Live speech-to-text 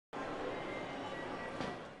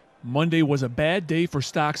Monday was a bad day for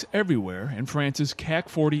stocks everywhere, and France's CAC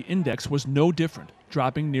 40 index was no different,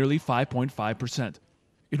 dropping nearly 5.5%.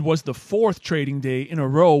 It was the fourth trading day in a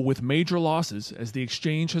row with major losses, as the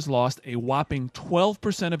exchange has lost a whopping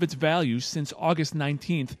 12% of its value since August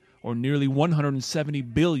 19th, or nearly 170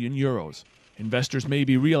 billion euros. Investors may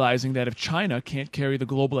be realizing that if China can't carry the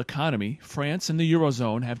global economy, France and the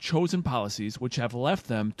Eurozone have chosen policies which have left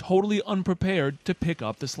them totally unprepared to pick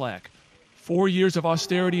up the slack. 4 years of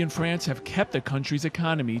austerity in France have kept the country's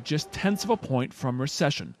economy just tenths of a point from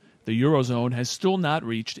recession. The Eurozone has still not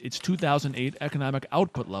reached its 2008 economic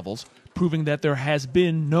output levels, proving that there has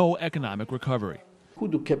been no economic recovery.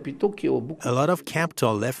 A lot of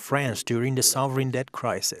capital left France during the sovereign debt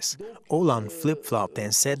crisis. Hollande flip-flopped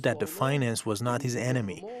and said that the finance was not his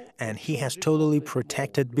enemy, and he has totally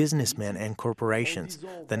protected businessmen and corporations.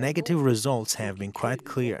 The negative results have been quite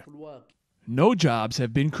clear. No jobs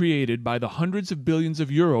have been created by the hundreds of billions of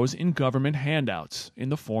euros in government handouts in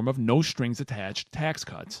the form of no-strings-attached tax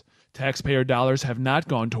cuts. Taxpayer dollars have not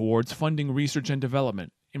gone towards funding research and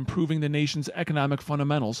development, improving the nation's economic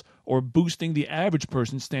fundamentals, or boosting the average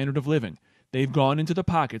person's standard of living. They've gone into the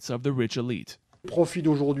pockets of the rich elite.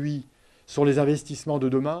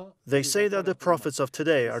 They say that the profits of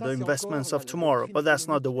today are the investments of tomorrow, but that's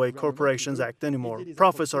not the way corporations act anymore.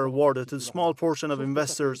 Profits are awarded to a small portion of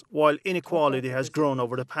investors, while inequality has grown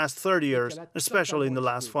over the past 30 years, especially in the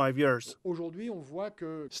last 5 years.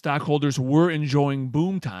 Stockholders were enjoying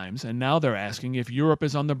boom times, and now they're asking if Europe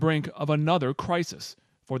is on the brink of another crisis.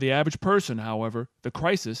 For the average person, however, the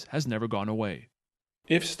crisis has never gone away.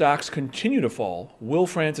 If stocks continue to fall, will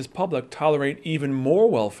France's public tolerate even more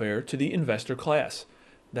welfare to the investor class?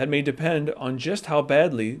 That may depend on just how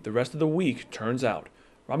badly the rest of the week turns out.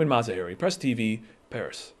 Ramin Mazaheri, Press TV,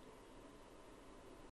 Paris.